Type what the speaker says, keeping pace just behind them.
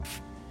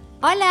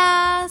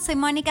Hola, soy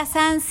Mónica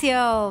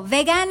Sancio,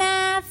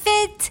 vegana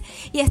fit,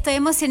 y estoy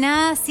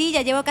emocionada. Sí,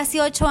 ya llevo casi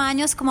 8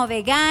 años como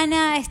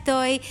vegana,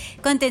 estoy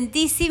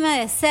contentísima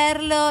de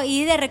serlo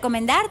y de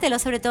recomendártelo,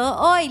 sobre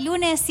todo hoy,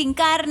 lunes sin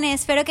carne.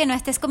 Espero que no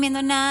estés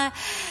comiendo nada,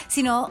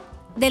 sino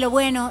de lo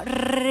bueno,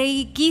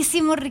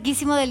 riquísimo,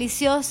 riquísimo,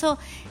 delicioso,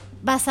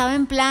 basado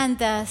en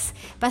plantas,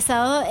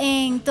 basado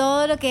en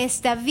todo lo que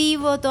está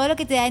vivo, todo lo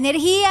que te da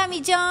energía,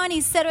 millón,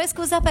 y cero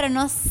excusas para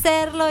no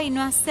hacerlo y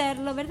no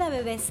hacerlo, ¿verdad,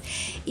 bebés?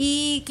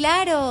 Y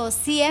claro,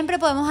 siempre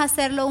podemos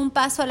hacerlo un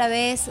paso a la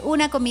vez,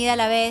 una comida a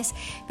la vez,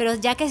 pero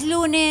ya que es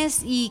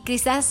lunes y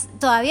quizás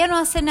todavía no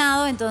has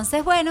cenado,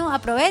 entonces bueno,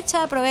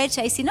 aprovecha,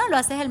 y si no, lo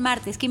haces el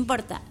martes, ¿qué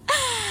importa?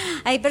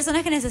 Hay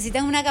personas que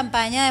necesitan una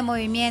campaña de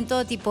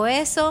movimiento tipo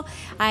eso,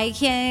 hay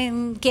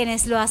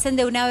quienes lo hacen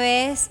de una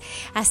vez,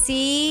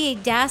 así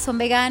ya son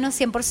veganos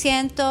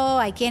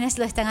 100%, hay quienes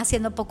lo están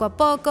haciendo poco a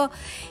poco.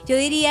 Yo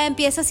diría,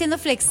 empieza siendo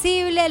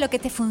flexible, lo que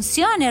te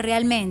funcione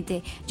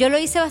realmente. Yo lo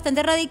hice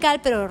bastante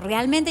radical, pero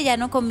realmente ya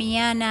no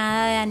comía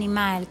nada de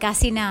animal,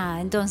 casi nada.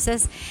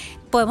 Entonces,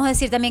 podemos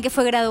decir también que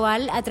fue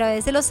gradual a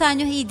través de los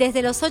años, y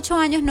desde los 8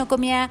 años no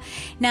comía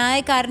nada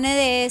de carne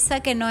de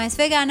esa que no es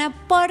vegana,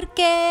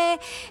 porque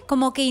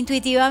como que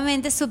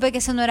intuitivamente supe que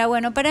eso no era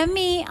bueno para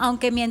mí,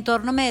 aunque mi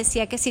entorno me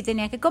decía que sí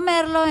tenía que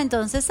comerlo.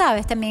 Entonces,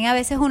 sabes, también a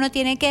veces uno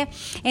tiene que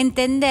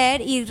entender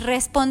y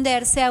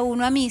responderse a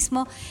uno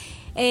mismo,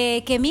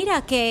 que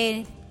mira,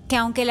 que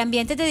aunque el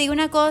ambiente te diga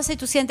una cosa y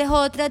tú sientes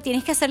otra,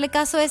 tienes que hacerle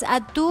caso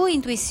a tu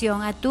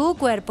intuición, a tu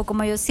cuerpo,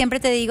 como yo siempre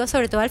te digo,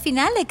 sobre todo al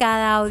final de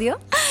cada audio.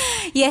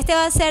 Y este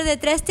va a ser de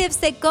 3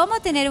 tips de cómo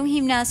tener un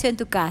gimnasio en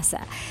tu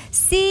casa.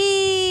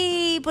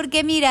 Sí,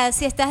 porque mira,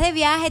 si estás de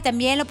viaje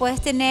también lo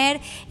puedes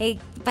tener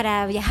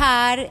para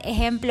viajar.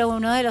 Ejemplo,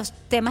 uno de los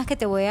temas que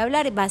te voy a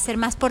hablar va a ser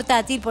más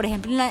portátil, por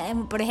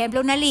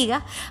ejemplo una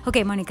liga. Ok,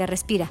 Mónica,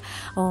 respira.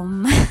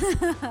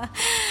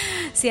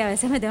 Sí, a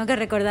veces me tengo que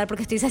recordar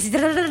porque estoy así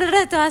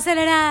toda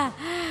acelerada.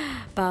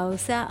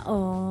 Pausa.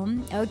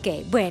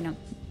 Ok, bueno.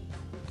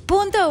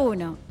 Punto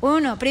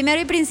 1,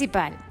 primero y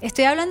principal.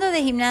 Estoy hablando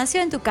de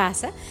gimnasio en tu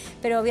casa,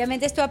 pero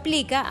obviamente esto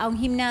aplica a un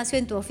gimnasio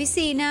en tu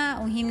oficina,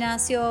 un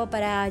gimnasio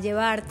para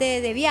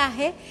llevarte de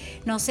viaje.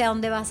 No sé a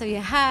dónde vas a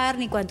viajar,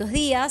 ni cuántos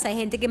días. Hay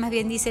gente que más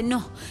bien dice,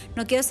 no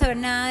quiero saber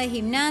nada de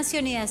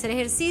gimnasio ni de hacer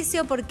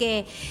ejercicio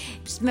porque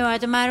me va a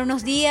tomar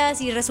unos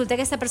días, y resulta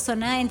que esta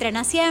persona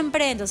entrena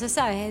siempre. Entonces,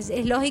 sabes,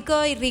 es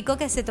lógico y rico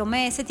que se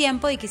tome ese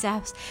tiempo y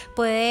quizás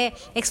puede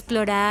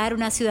explorar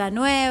una ciudad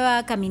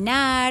nueva,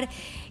 caminar,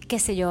 qué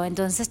sé yo.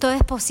 Entonces todo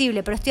es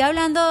posible, pero estoy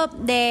hablando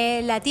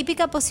de la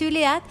típica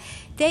posibilidad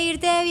de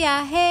irte de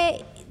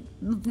viaje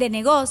de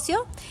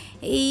negocio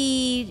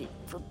y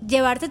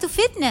llevarte tu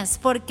fitness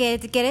porque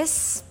te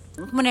quieres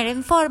poner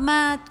en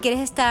forma, quieres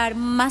estar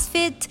más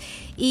fit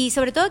y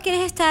sobre todo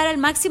quieres estar al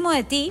máximo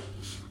de ti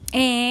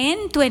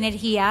en tu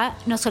energía,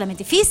 no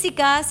solamente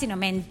física, sino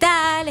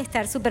mental,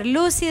 estar súper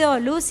lúcido o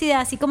lúcida,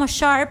 así como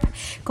sharp,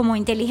 como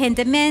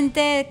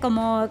inteligentemente,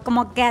 como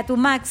que a tu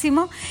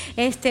máximo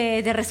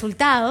de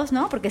resultados,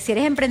 ¿no? Porque si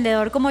eres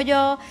emprendedor como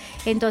yo,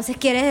 entonces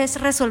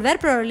quieres resolver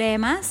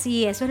problemas,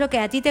 y eso es lo que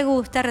a ti te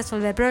gusta,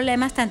 resolver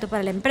problemas tanto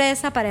para la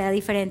empresa, para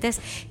diferentes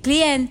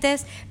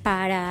clientes,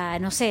 para,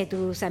 no sé,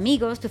 tus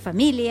amigos, tu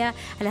familia,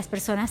 a las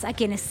personas a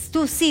quienes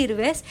tú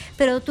sirves,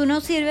 pero tú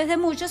no sirves de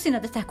mucho si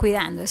no te estás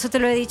cuidando. Eso te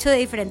lo he dicho de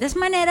diferentes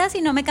maneras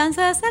y no me canso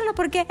de hacerlo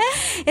porque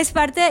es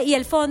parte y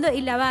el fondo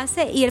y la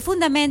base y el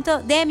fundamento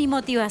de mi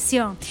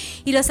motivación.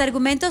 Y los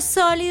argumentos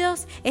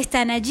sólidos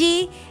están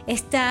allí,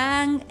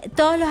 están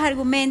todos los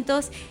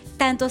argumentos,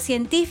 tanto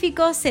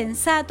científicos,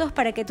 sensatos,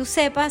 para que tú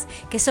sepas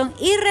que son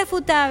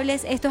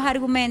irrefutables estos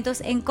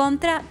argumentos en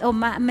contra, o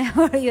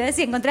mejor iba a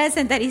decir en contra del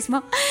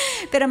sedentarismo,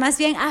 pero más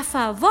bien a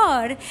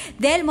favor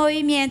del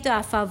movimiento,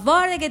 a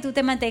favor de que tú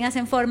te mantengas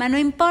en forma, no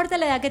importa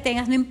la edad que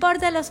tengas, no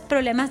importa los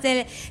problemas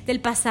del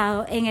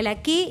pasado, en el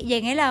aquí y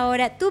en el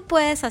ahora, tú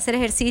puedes hacer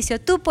ejercicio,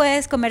 tú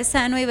puedes comer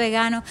sano y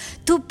vegano,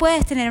 tú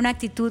puedes tener una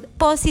actitud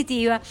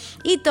positiva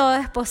y todo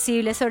es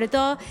posible, sobre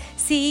todo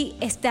si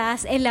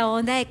estás en la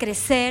onda de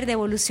crecer, de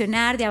evolucionar,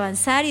 de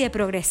avanzar y de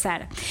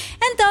progresar.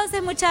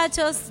 Entonces,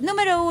 muchachos,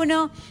 número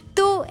 1,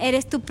 tú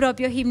eres tu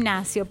propio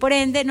gimnasio, por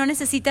ende no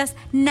necesitas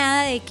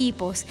nada de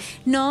equipos.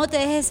 No te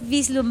dejes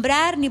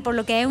vislumbrar ni por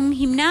lo que hay en un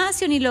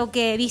gimnasio, ni lo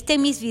que viste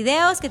en mis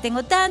videos, que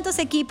tengo tantos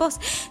equipos,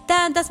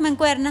 tantas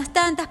mancuernas,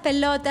 tantas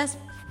pelotas.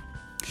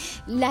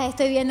 Las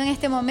estoy viendo en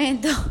este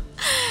momento.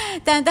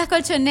 Tantas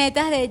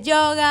colchonetas de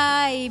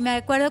yoga, y me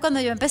acuerdo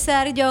cuando yo empecé a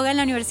dar yoga en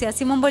la Universidad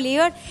Simón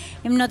Bolívar,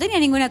 no tenía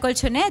ninguna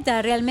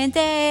colchoneta,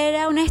 realmente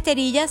era una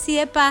esterilla así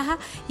de paja,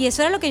 y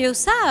eso era lo que yo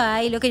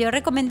usaba y lo que yo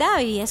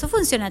recomendaba, y eso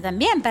funciona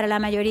también para la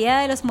mayoría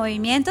de los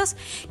movimientos.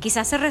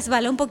 Quizás se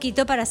resbala un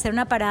poquito para hacer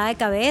una parada de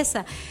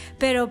cabeza,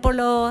 pero por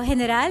lo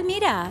general,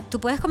 mira, tú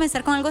puedes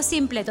comenzar con algo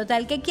simple.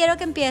 Total, que quiero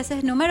que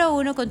empieces, número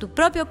 1, con tu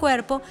propio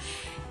cuerpo,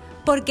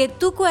 porque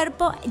tu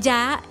cuerpo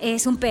ya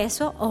es un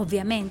peso,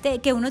 obviamente,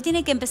 que uno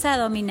tiene que empezar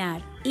a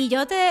dominar. Y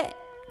yo te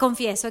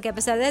confieso que a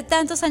pesar de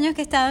tantos años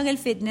que he estado en el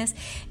fitness,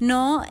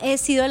 no he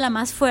sido la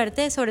más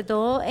fuerte, sobre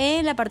todo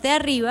en la parte de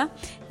arriba,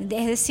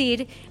 es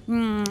decir,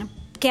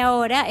 que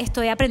ahora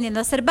estoy aprendiendo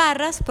a hacer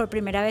barras por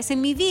primera vez en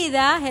mi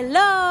vida.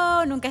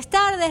 Hello, nunca es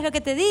tarde, es lo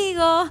que te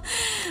digo.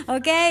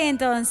 Ok,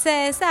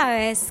 entonces,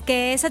 ¿sabes?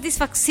 Qué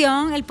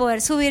satisfacción el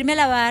poder subirme a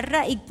la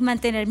barra y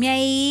mantenerme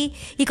ahí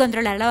y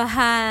controlar la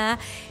bajada.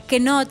 Que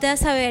nota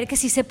saber que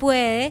sí se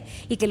puede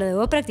y que lo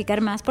debo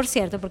practicar más, por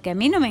cierto, porque a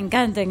mí no me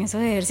encantan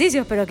esos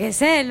ejercicios, pero que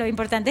sé lo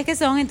importantes que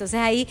son. Entonces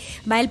ahí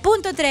va el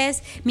punto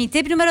 3. Mi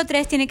tip número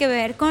 3 tiene que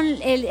ver con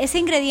ese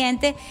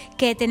ingrediente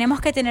que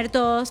tenemos que tener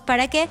todos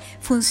para que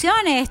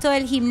funcione esto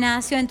del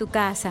gimnasio en tu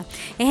casa.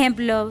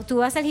 Ejemplo, tú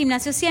vas al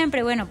gimnasio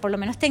siempre, bueno, por lo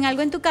menos ten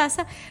algo en tu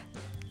casa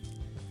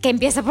que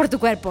empieza por tu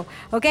cuerpo,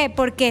 ¿ok?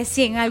 Porque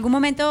si en algún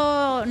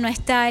momento no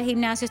está el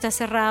gimnasio, está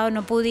cerrado,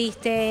 no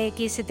pudiste,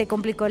 que se te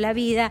complicó la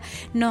vida,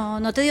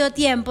 no te dio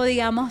tiempo,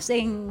 digamos,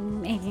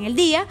 en el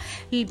día,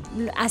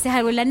 haces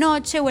algo en la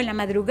noche o en la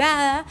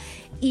madrugada,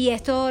 y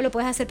esto lo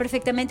puedes hacer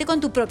perfectamente con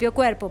tu propio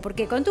cuerpo,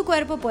 porque con tu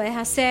cuerpo puedes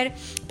hacer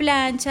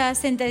planchas,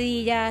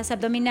 sentadillas,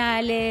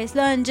 abdominales,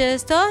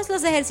 lunges, todos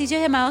los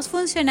ejercicios llamados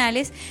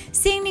funcionales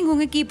sin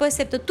ningún equipo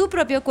excepto tu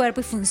propio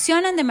cuerpo, y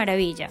funcionan de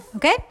maravilla,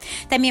 ¿ok?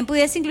 También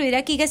puedes incluir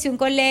aquí que si un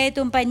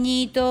colete, un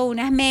pañito,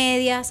 unas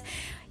medias,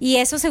 y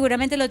eso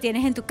seguramente lo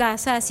tienes en tu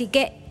casa, así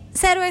que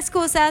cero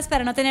excusas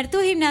para no tener tu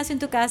gimnasio en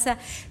tu casa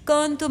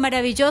con tu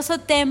maravilloso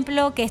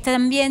templo, que es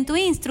también tu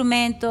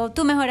instrumento,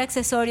 tu mejor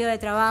accesorio de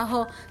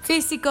trabajo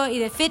físico y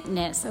de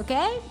fitness, ¿ok?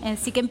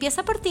 Así que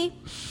empieza por ti.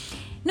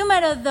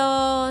 Número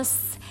 2,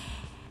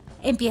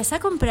 empieza a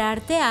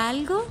comprarte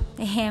algo,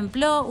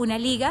 ejemplo, una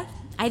liga.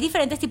 Hay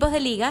diferentes tipos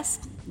de ligas.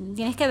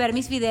 Tienes que ver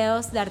mis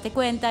videos, darte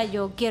cuenta,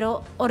 yo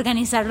quiero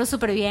organizarlo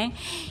súper bien.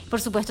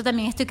 Por supuesto,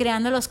 también estoy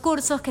creando los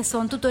cursos que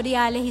son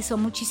tutoriales y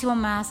son muchísimo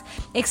más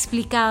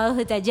explicados,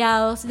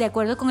 detallados, de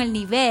acuerdo con el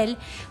nivel,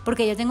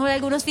 porque yo tengo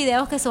algunos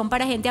videos que son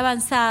para gente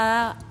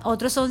avanzada,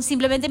 otros son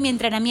simplemente mi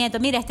entrenamiento.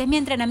 Mira, este es mi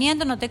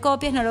entrenamiento, no te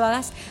copies, no lo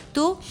hagas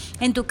tú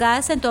en tu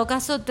casa, en todo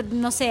caso,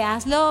 no sé,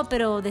 hazlo,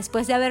 pero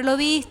después de haberlo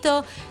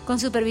visto, con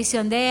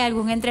supervisión de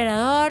algún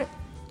entrenador,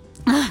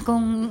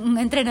 con un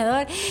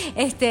entrenador,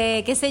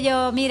 qué sé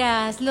yo,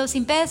 mira, hazlo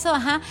sin peso,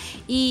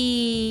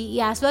 y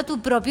hazlo a tu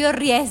propio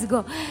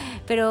riesgo.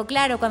 Pero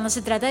claro, cuando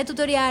se trata de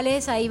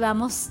tutoriales, ahí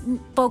vamos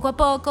poco a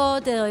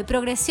poco, te doy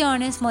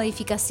progresiones,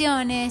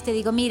 modificaciones, te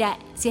digo, mira,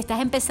 si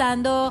estás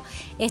empezando,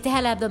 este es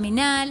al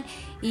abdominal,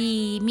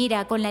 y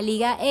mira, con la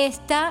liga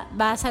esta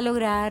vas a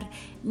lograr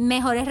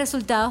mejores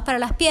resultados para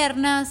las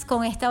piernas,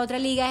 con esta otra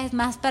liga es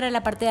más para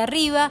la parte de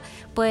arriba,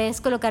 puedes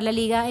colocar la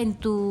liga en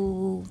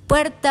tu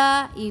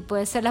puerta y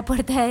puede ser la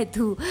puerta de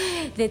tu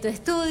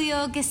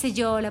estudio, qué sé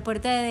yo, la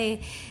puerta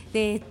de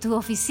tu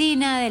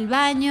oficina, del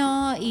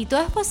baño, y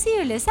todo es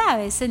posible,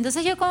 ¿sabes?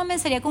 Entonces yo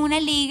comenzaría con una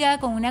liga,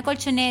 con una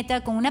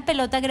colchoneta, con una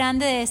pelota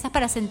grande de esas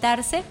para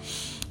sentarse,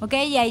 ¿ok?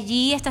 Y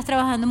allí estás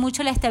trabajando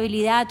mucho la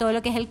estabilidad, todo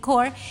lo que es el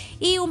core,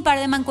 y un par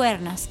de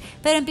mancuernas.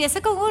 Pero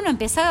empieza con uno,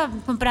 empieza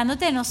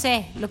comprándote, no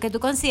sé, lo que tú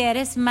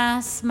consideres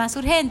más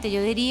urgente.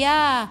 Yo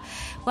diría,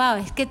 wow,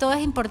 es que todo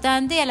es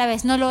importante y a la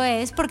vez no lo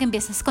es porque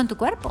empiezas con tu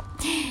cuerpo.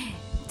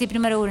 Tip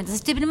número 1.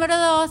 Entonces, tip número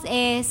 2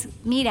 es,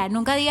 mira,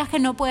 nunca digas que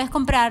no puedes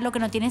comprar lo que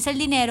no tienes el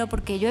dinero,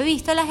 porque yo he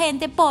visto a la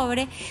gente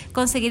pobre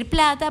conseguir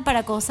plata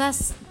para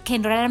cosas que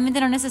realmente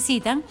no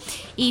necesitan,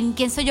 y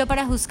quién soy yo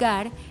para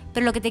juzgar,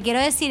 pero lo que te quiero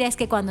decir es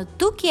que cuando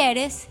tú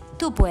quieres,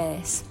 tú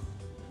puedes.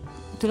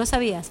 Tú lo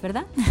sabías,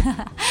 ¿verdad?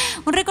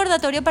 Un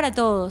recordatorio para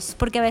todos,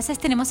 porque a veces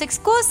tenemos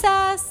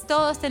excusas,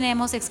 todos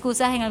tenemos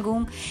excusas en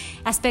algún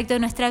aspecto de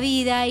nuestra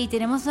vida, y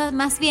tenemos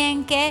más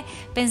bien que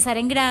pensar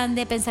en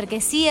grande, pensar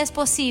que sí es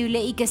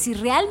posible, y que si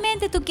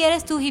realmente tú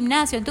quieres tu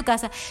gimnasio en tu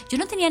casa. Yo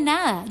no tenía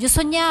nada, yo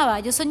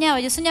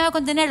soñaba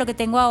con tener lo que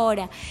tengo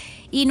ahora.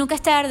 Y nunca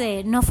es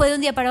tarde, no fue de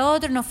un día para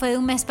otro, no fue de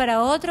un mes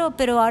para otro,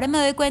 pero ahora me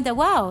doy cuenta,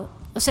 wow,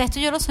 o sea, esto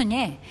yo lo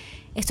soñé,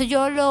 esto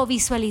yo lo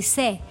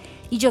visualicé.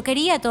 Y yo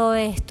quería todo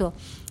esto,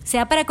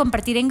 sea para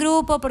compartir en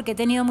grupo, porque he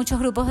tenido muchos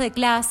grupos de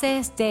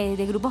clases,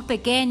 de grupos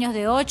pequeños,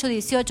 de 8,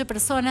 18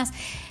 personas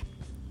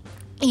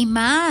y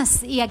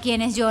más, y a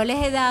quienes yo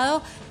les he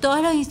dado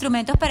todos los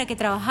instrumentos para que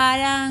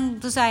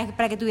trabajaran, tú sabes,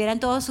 para que tuvieran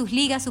todas sus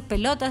ligas, sus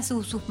pelotas,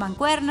 sus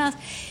mancuernas,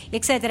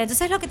 etcétera.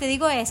 Entonces lo que te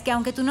digo es que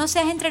aunque tú no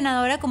seas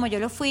entrenadora como yo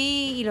lo fui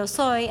y lo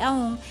soy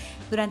aún,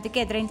 durante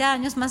 30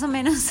 años más o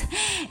menos,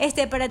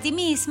 para ti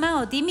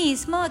misma o ti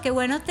mismo, qué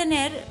bueno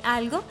tener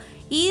algo.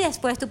 Y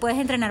después tú puedes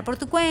entrenar por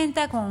tu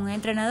cuenta, con un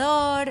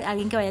entrenador,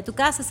 alguien que vaya a tu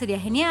casa, sería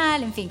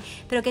genial, en fin.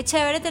 Pero qué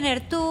chévere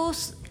tener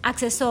tus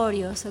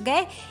accesorios, ¿ok?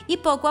 Y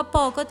poco a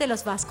poco te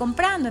los vas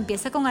comprando.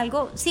 Empieza con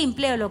algo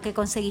simple o lo que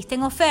conseguiste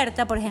en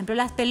oferta. Por ejemplo,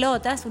 las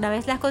pelotas, una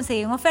vez las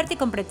conseguí en oferta y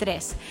compré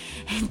 3.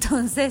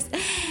 Entonces,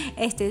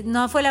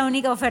 no fue la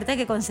única oferta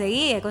que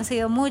conseguí, he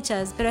conseguido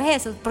muchas. Pero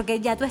es eso, porque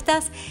ya tú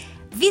estás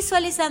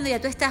visualizando,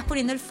 ya tú estás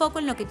poniendo el foco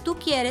en lo que tú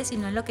quieres y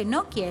no en lo que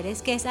no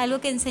quieres, que es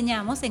algo que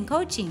enseñamos en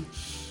coaching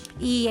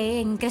y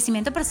en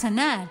crecimiento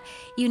personal.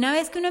 Y una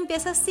vez que uno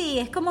empieza así,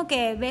 es como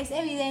que ves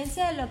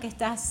evidencia de lo que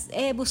estás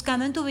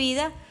buscando en tu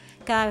vida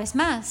cada vez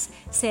más,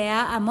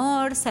 sea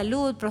amor,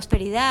 salud,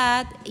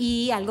 prosperidad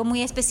y algo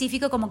muy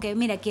específico como que,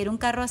 mira, quiero un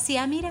carro así,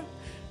 mira,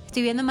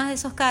 estoy viendo más de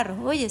esos carros,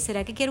 oye,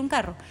 ¿será que quiero un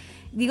carro?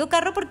 Digo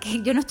carro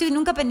porque yo no estoy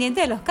nunca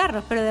pendiente de los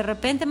carros, pero de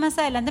repente más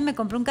adelante me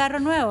compro un carro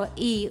nuevo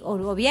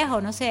o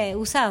viejo, no sé,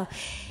 usado.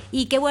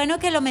 Y qué bueno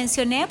que lo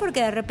mencioné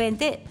porque de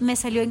repente me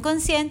salió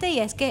inconsciente y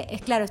es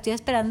claro, estoy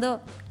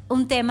esperando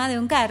un tema de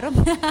un carro.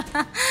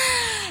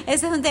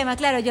 Ese es un tema,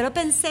 claro, yo lo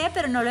pensé,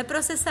 pero no lo he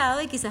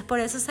procesado y quizás por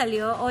eso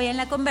salió hoy en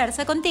la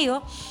conversa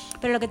contigo.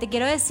 Pero lo que te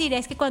quiero decir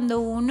es que cuando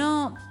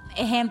uno,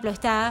 ejemplo,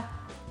 está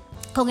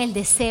con el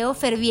deseo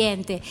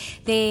ferviente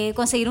de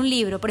conseguir un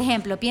libro, por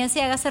ejemplo, Piense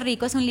y hágase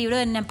rico es un libro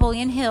de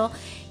Napoleon Hill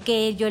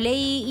que yo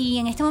leí y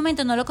en este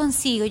momento no lo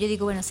consigo. Yo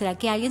digo, bueno, ¿será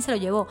que alguien se lo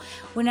llevó?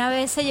 Una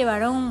vez se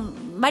llevaron,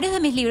 varios de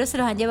mis libros se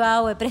los han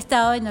llevado o he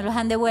prestado y no los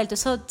han devuelto.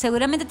 Eso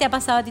seguramente te ha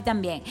pasado a ti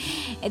también.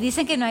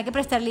 Dicen que no hay que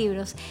prestar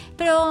libros,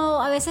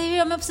 pero a veces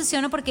yo me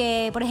obsesiono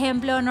porque, por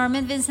ejemplo,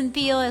 Norman Vincent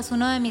Peale es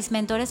uno de mis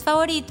mentores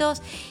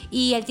favoritos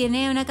y él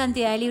tiene una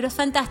cantidad de libros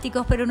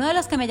fantásticos, pero uno de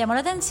los que me llamó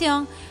la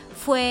atención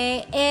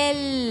fue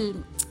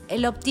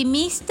el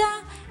optimista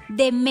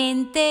de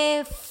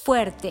mente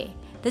fuerte,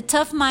 The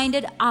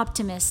Tough-Minded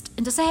Optimist.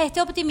 Entonces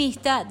este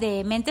optimista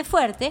de mente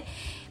fuerte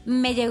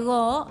me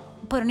llegó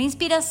por una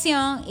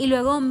inspiración y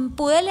luego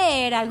pude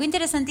leer algo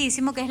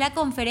interesantísimo que es la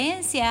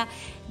conferencia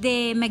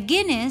de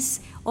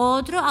McGinnis,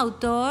 otro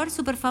autor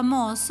súper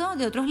famoso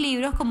de otros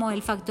libros como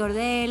El factor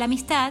de la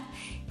amistad,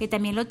 que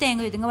también lo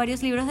tengo, yo tengo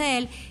varios libros de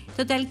él.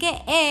 Total que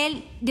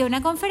él dio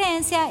una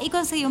conferencia y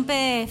conseguí un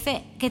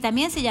PDF que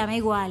también se llama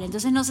igual.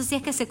 Entonces no sé si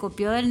es que se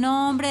copió del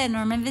nombre de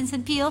Norman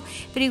Vincent Peale,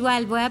 pero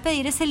igual voy a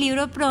pedir ese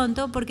libro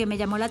pronto porque me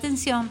llamó la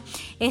atención.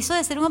 Eso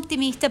de ser un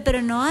optimista,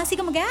 pero no así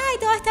como que, ay,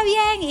 todo está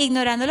bien,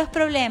 ignorando los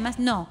problemas.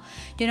 No,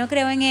 yo no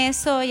creo en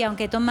eso y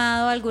aunque he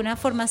tomado alguna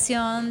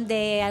formación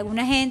de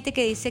alguna gente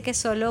que dice que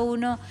solo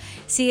uno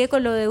sigue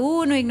con lo de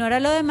uno, ignora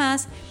lo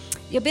demás,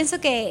 yo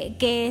pienso que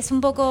es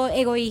un poco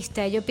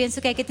egoísta. Yo pienso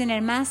que hay que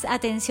tener más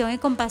atención y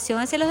compasión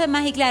hacia los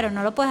demás y claro,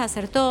 no lo puedes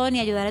hacer todo ni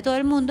ayudar a todo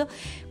el mundo,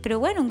 pero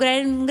bueno, un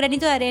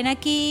granito de arena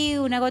aquí,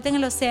 una gota en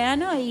el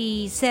océano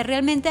y ser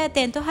realmente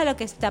atentos a lo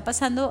que está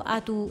pasando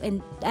a tu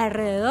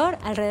alrededor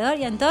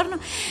y entorno.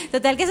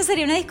 Total que eso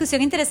sería una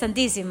discusión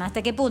interesantísima,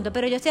 hasta qué punto,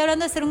 pero yo estoy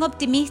hablando de ser un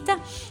optimista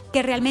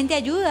que realmente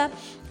ayuda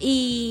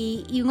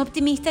y un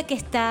optimista que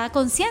está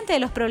consciente de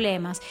los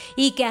problemas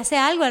y que hace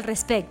algo al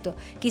respecto.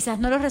 Quizás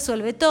no los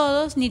resuelve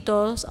todos, ni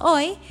todos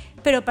hoy,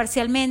 pero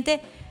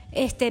parcialmente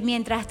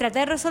mientras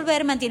trata de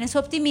resolver, mantiene su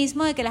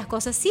optimismo de que las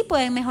cosas sí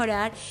pueden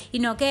mejorar y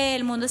no que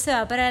el mundo se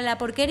va para la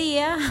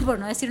porquería, por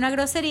no decir una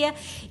grosería,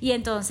 y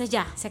entonces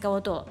ya, se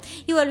acabó todo.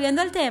 Y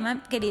volviendo al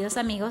tema, queridos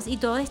amigos, y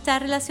todo está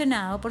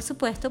relacionado, por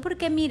supuesto,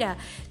 porque mira,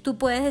 tú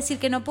puedes decir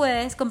que no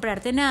puedes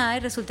comprarte nada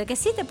y resulta que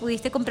sí te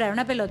pudiste comprar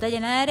una pelota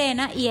llena de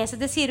arena y eso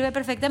te sirve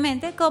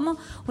perfectamente como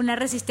una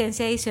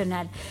resistencia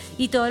adicional.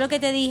 Y todo lo que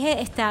te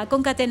dije está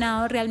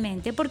concatenado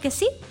realmente, porque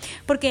sí,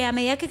 porque a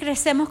medida que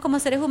crecemos como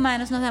seres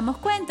humanos nos damos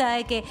cuenta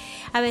de que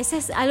a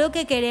veces algo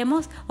que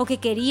queremos o que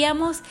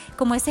queríamos,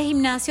 como ese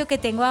gimnasio que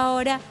tengo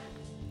ahora,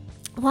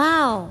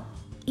 wow,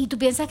 y tú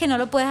piensas que no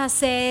lo puedes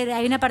hacer,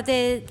 hay una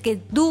parte que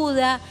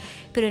duda,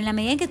 pero en la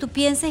medida en que tú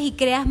pienses y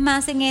creas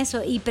más en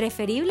eso, y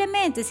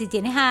preferiblemente si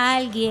tienes a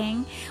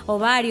alguien o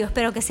varios,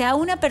 pero que sea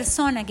una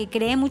persona que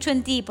cree mucho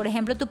en ti, por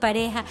ejemplo tu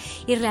pareja,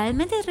 y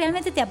realmente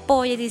te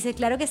apoya y te dice,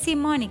 claro que sí,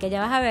 Mónica, ya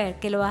vas a ver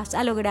que lo vas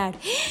a lograr.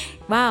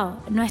 Wow,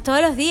 no es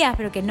todos los días,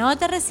 pero que no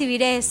te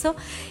recibir eso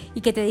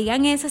y que te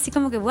digan eso así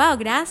como que, wow,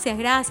 gracias,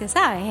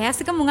 ¿sabes? Es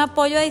así como un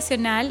apoyo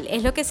adicional,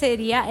 es lo que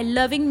sería el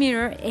loving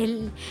mirror,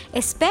 el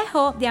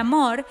espejo de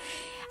amor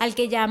al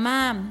que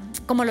llama,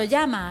 como lo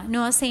llama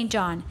Noah St.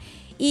 John.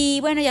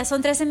 Y bueno, ya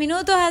son 13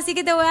 minutos, así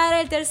que te voy a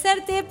dar el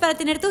tercer tip para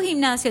tener tu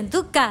gimnasio en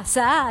tu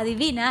casa.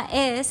 Adivina,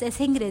 es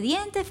ese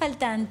ingrediente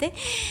faltante.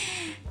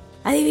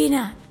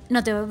 Adivina,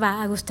 no te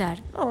va a gustar.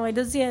 Oh,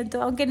 lo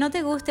siento, aunque no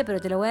te guste, pero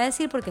te lo voy a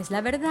decir porque es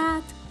la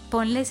verdad.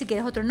 Ponle si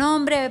quieres otro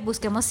nombre,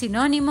 busquemos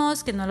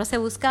sinónimos, que no los he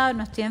buscado,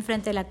 no estoy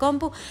enfrente de la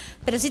compu,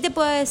 pero sí te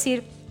puedo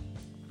decir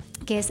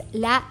que es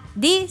la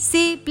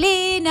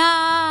disciplina.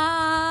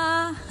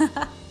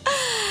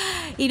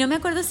 Y no me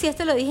acuerdo si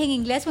esto lo dije en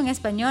inglés o en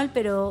español,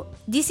 pero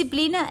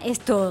disciplina es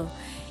todo.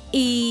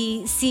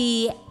 Y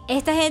si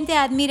esta gente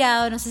ha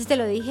admirado, no sé si te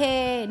lo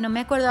dije, no me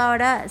acuerdo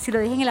ahora si lo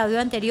dije en el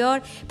audio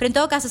anterior, pero en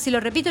todo caso, si lo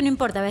repito, no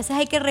importa. A veces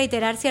hay que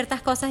reiterar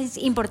ciertas cosas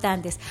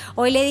importantes.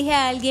 Hoy le dije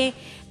a alguien,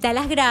 da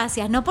las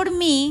gracias, no por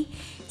mí,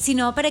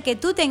 sino para que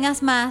tú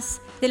tengas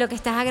más de lo que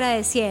estás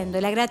agradeciendo.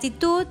 La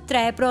gratitud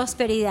trae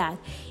prosperidad.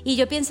 Y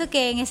yo pienso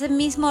que en ese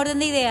mismo orden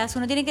de ideas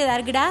uno tiene que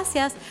dar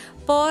gracias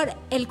por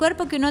el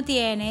cuerpo que uno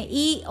tiene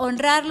y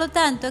honrarlo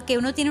tanto que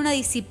uno tiene una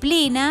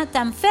disciplina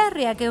tan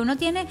férrea que uno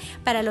tiene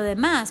para lo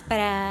demás,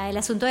 para el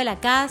asunto de la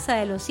casa,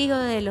 de los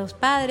hijos, de los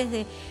padres,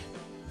 de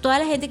toda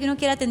la gente que uno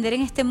quiere atender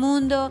en este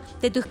mundo,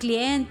 de tus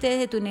clientes,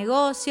 de tu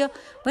negocio.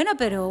 Bueno,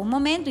 pero un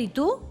momento, ¿y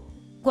tú?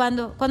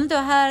 ¿Cuándo te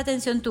vas a dar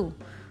atención tú?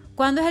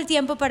 ¿Cuándo es el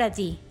tiempo para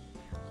ti?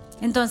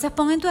 Entonces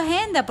pon en tu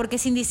agenda, porque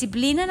sin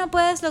disciplina no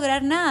puedes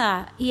lograr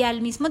nada. Y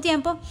al mismo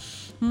tiempo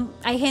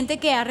hay gente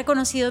que ha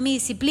reconocido mi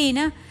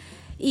disciplina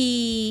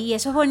y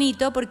eso es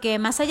bonito, porque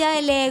más allá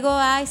del ego,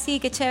 ay sí,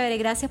 qué chévere,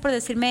 gracias por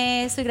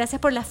decirme eso y gracias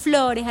por las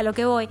flores, a lo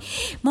que voy.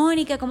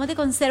 Mónica, ¿cómo te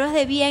conservas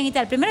de bien y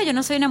tal? Primero, yo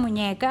no soy una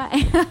muñeca.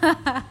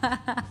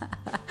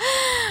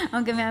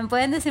 Aunque me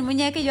pueden decir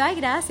muñeca y yo, ay,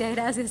 gracias,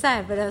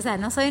 ¿sabes? Pero, o sea,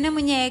 no soy una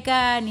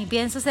muñeca, ni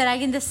pienso ser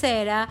alguien de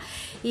cera,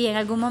 y en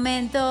algún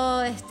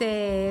momento,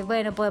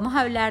 bueno, podemos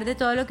hablar de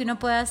todo lo que uno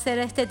puede hacer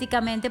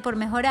estéticamente por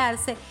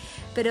mejorarse,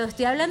 pero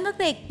estoy hablando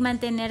de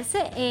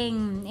mantenerse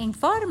en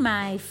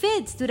forma y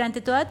fit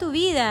durante toda tu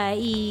vida,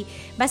 y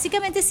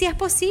básicamente sí es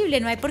posible,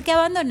 no hay por qué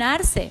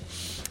abandonarse.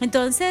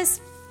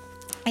 Entonces,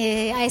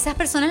 a esas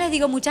personas les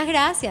digo muchas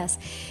gracias.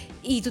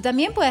 Y tú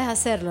también puedes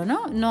hacerlo,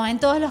 ¿no? No en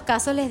todos los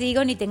casos les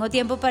digo, ni tengo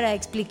tiempo para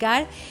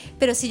explicar,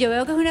 pero si yo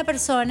veo que es una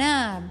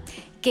persona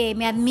que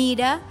me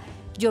admira,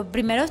 yo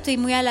primero estoy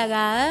muy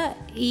halagada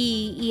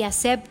y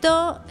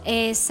acepto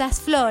esas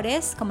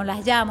flores, como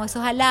las llamo,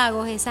 esos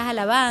halagos, esas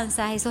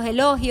alabanzas, esos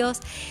elogios.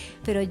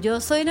 Pero yo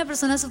soy una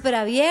persona súper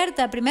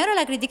abierta, primero a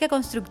la crítica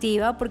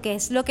constructiva, porque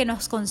es lo que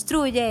nos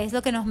construye, es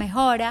lo que nos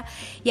mejora,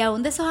 y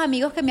aún de esos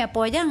amigos que me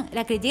apoyan,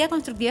 la crítica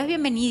constructiva es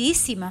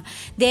bienvenidísima.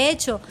 De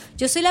hecho,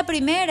 yo soy la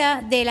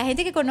primera de la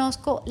gente que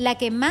conozco, la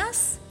que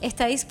más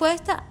está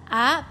dispuesta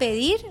a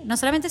pedir, no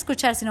solamente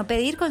escuchar, sino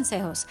pedir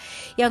consejos.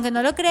 Y aunque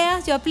no lo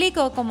creas, yo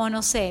aplico como,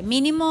 no sé,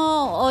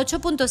 mínimo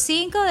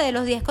 8.5 de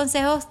los 10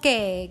 consejos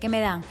que me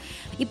dan.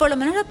 Y por lo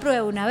menos lo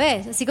pruebo una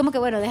vez, así como que,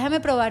 bueno, déjame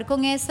probar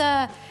con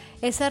esa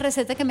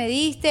receta que me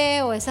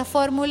diste o esa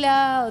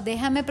fórmula, o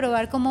déjame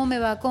probar cómo me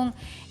va con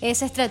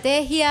esa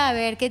estrategia, a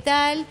ver qué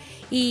tal,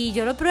 y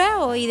yo lo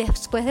pruebo y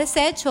después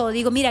desecho, o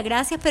digo, mira,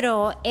 gracias,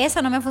 pero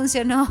esa no me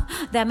funcionó,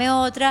 dame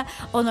otra,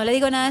 o no le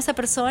digo nada a esa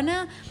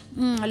persona,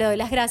 le doy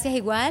las gracias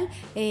igual,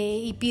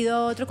 y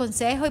pido otro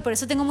consejo, y por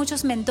eso tengo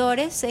muchos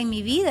mentores en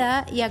mi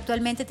vida y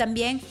actualmente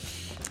también,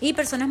 y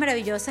personas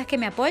maravillosas que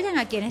me apoyan,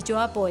 a quienes yo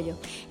apoyo.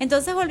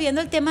 Entonces, volviendo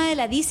al tema de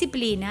la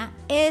disciplina,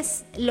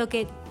 es lo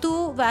que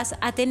tú vas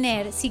a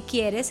tener si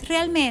quieres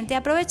realmente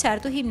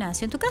aprovechar tu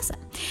gimnasio en tu casa.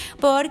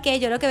 Porque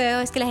yo lo que veo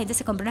es que la gente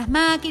se compra unas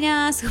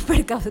máquinas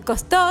súper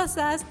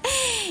costosas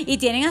y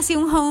tienen así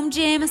un home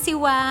gym, así,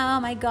 wow,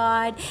 my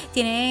God,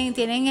 tienen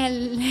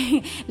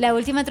la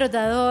última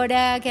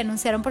trotadora que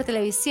anunciaron por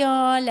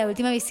televisión, la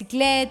última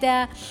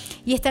bicicleta,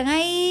 y están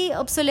ahí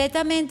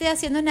obsoletamente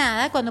haciendo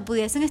nada cuando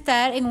pudiesen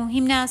estar en un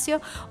gimnasio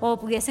o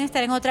pudiesen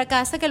estar en otra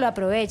casa que lo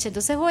aproveche.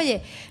 Entonces,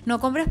 oye, no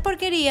compres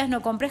porquerías,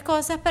 no compres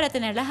cosas para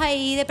tenerlas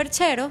ahí de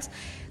percheros,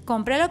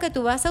 compra lo que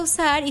tú vas a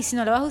usar, y si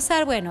no lo vas a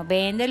usar, bueno,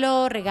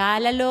 véndelo,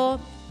 regálalo,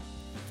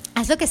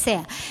 haz lo que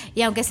sea.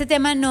 Y aunque ese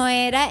tema no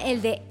era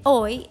el de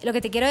hoy, lo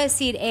que te quiero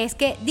decir es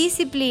que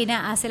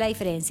disciplina hace la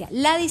diferencia.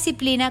 La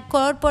disciplina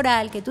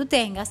corporal que tú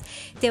tengas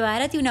te va a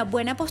dar a ti una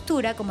buena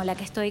postura, como la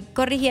que estoy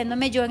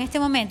corrigiéndome yo en este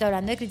momento,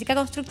 hablando de crítica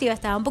constructiva,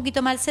 estaba un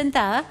poquito mal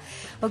sentada,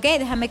 ¿ok?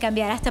 Déjame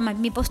cambiar hasta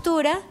mi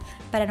postura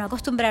para no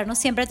acostumbrarnos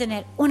siempre a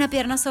tener una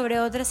pierna sobre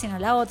otra, sino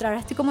la otra.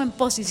 Ahora estoy como en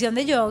posición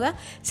de yoga,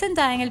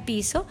 sentada en el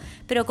piso,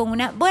 pero con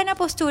una buena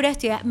postura,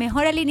 estoy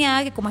mejor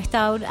alineada que como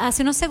estaba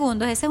hace unos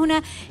segundos. Esa es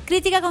una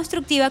crítica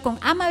constructiva. Con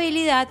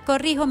amabilidad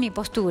corrijo mi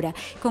postura,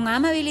 con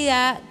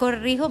amabilidad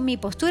corrijo mi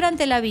postura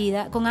ante la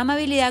vida, con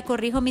amabilidad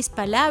corrijo mis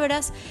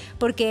palabras,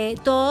 porque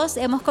todos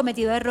hemos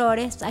cometido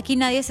errores, aquí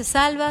nadie se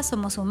salva,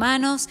 somos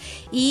humanos,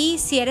 y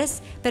si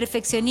eres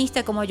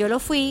perfeccionista como yo lo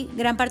fui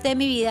gran parte de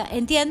mi vida,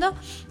 entiendo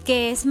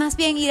que es más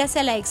bien ir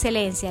hacia la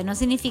excelencia. No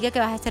significa que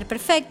vas a estar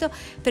perfecto,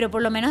 pero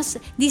por lo menos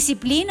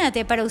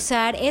disciplínate para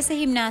usar ese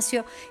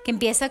gimnasio que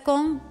empieza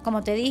con,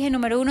 como te dije,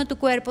 número 1, tu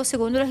cuerpo,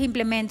 segundo, los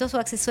implementos o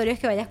accesorios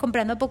que vayas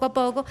comprando poco a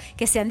poco,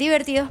 que sean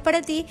divertidos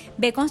para ti,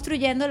 ve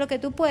construyendo lo que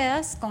tú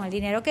puedas con el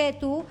dinero que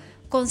tú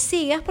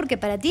consigas, porque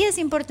para ti es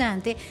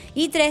importante.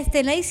 Y 3,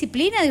 ten la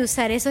disciplina de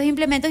usar esos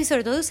implementos y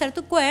sobre todo de usar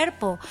tu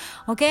cuerpo,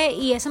 ¿ok?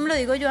 Y eso me lo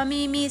digo yo a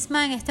mí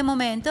misma en este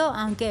momento,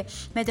 aunque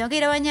me tengo que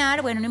ir a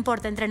bañar, bueno, no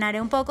importa,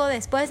 entrenaré un poco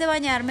después de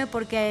bañarme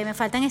porque me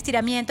faltan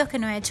estiramientos que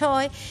no he hecho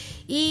hoy,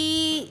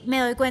 y me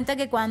doy cuenta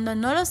que cuando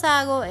no los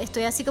hago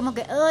estoy así como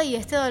que, ay,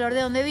 este dolor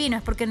de dónde vino,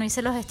 es porque no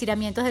hice los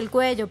estiramientos del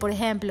cuello, por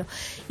ejemplo,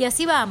 y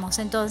así vamos.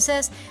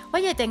 Entonces,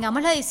 oye,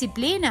 tengamos la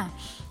disciplina.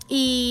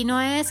 Y no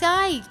es,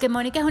 ay, que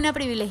Mónica es una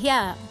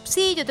privilegiada.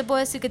 Sí, yo te puedo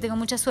decir que tengo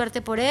mucha suerte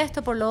por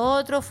esto, por lo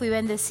otro. Fui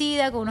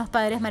bendecida con unos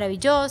padres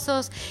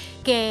maravillosos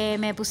que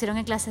me pusieron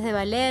en clases de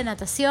ballet,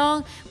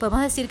 natación.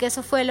 Podemos decir que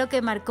eso fue lo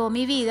que marcó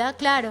mi vida,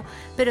 claro.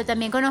 Pero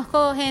también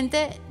conozco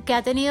gente que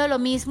ha tenido lo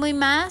mismo y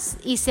más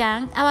y se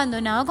han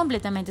abandonado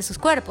completamente sus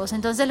cuerpos.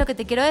 Entonces, lo que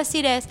te quiero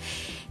decir es,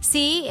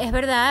 sí, es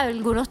verdad,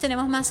 algunos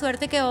tenemos más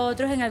suerte que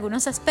otros en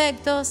algunos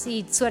aspectos,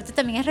 y suerte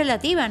también es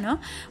relativa, ¿no?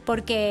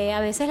 Porque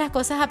a veces las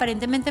cosas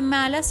aparentemente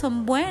malas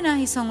son buenas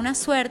y son una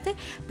suerte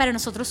para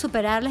nosotros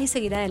superarlas y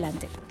seguir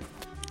adelante.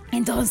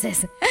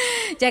 Entonces,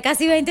 ya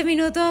casi 20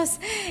 minutos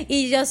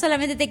y yo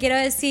solamente te quiero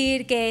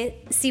decir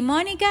que si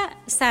Mónica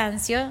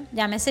Sancio,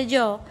 llámese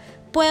yo,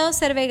 puedo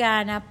ser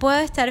vegana, puedo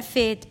estar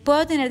fit,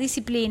 puedo tener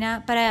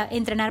disciplina para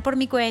entrenar por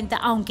mi cuenta,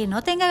 aunque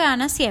no tenga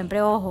ganas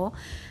siempre, ojo.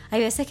 Hay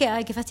veces que,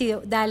 ay, qué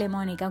fastidio, dale,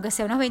 Mónica, aunque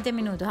sea unos 20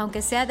 minutos,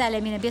 aunque sea,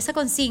 dale, mira, empieza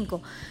con 5,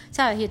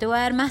 ¿sabes? Yo te voy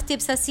a dar más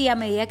tips así a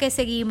medida que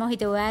seguimos y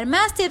te voy a dar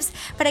más tips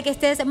para que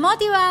estés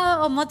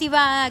motivado o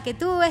motivada, que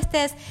tú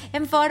estés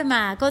en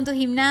forma con tu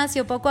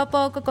gimnasio poco a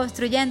poco,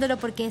 construyéndolo,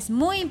 porque es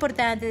muy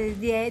importante,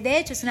 de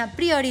hecho es una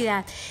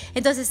prioridad.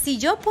 Entonces, si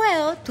yo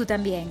puedo, tú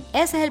también.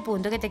 Ese es el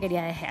punto que te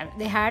quería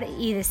dejar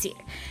y decir,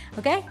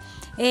 ¿ok?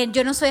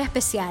 Yo no soy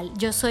especial,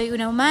 yo soy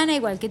una humana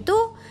igual que tú,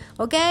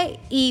 ¿ok?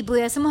 Y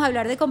pudiésemos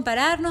hablar de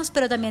compararnos,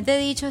 pero también te he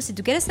dicho, si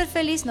tú quieres ser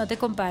feliz, no te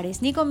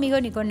compares ni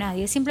conmigo ni con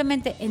nadie.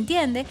 Simplemente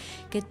entiende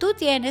que tú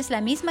tienes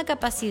la misma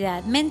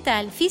capacidad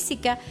mental,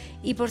 física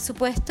y por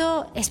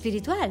supuesto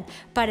espiritual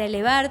para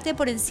elevarte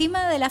por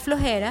encima de la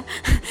flojera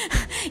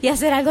y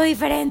hacer algo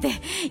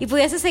diferente. Y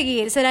pudiese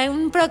seguir, será en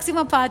un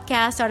próximo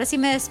podcast. Ahora sí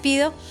me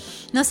despido,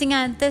 no sin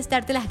antes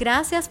darte las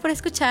gracias por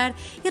escuchar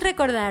y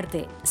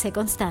recordarte, sé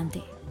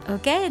constante.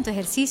 ¿Ok? En tu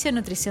ejercicio,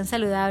 nutrición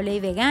saludable y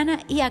vegana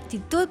y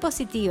actitud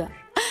positiva.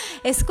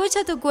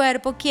 Escucha tu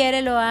cuerpo,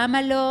 quiérelo,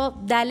 ámalo,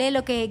 dale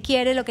lo que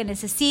quiere, lo que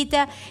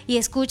necesita y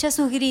escucha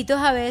sus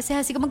gritos a veces,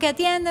 así como que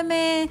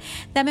atiéndeme,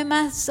 dame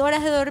más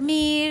horas de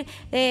dormir,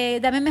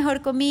 dame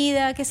mejor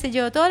comida, qué sé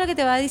yo, todo lo que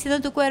te va diciendo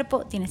tu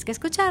cuerpo, tienes que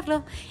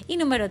escucharlo. Y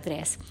número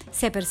 3,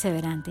 sé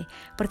perseverante,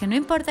 porque no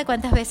importa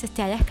cuántas veces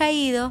te hayas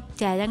caído,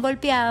 te hayan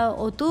golpeado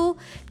o tú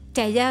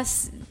te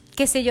hayas,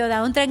 qué sé yo,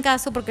 dado un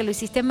trancazo porque lo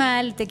hiciste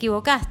mal, te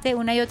equivocaste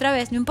una y otra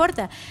vez, no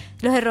importa.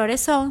 Los errores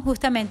son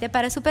justamente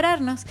para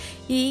superarnos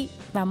y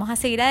vamos a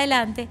seguir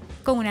adelante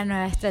con una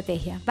nueva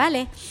estrategia,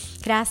 ¿vale?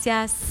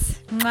 Gracias.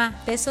 ¡Mua!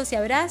 Besos y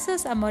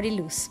abrazos, amor y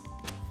luz.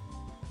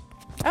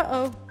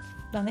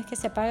 ¿Dónde es que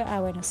se apaga? Ah,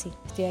 bueno, sí,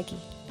 estoy aquí.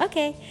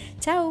 Ok,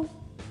 chao.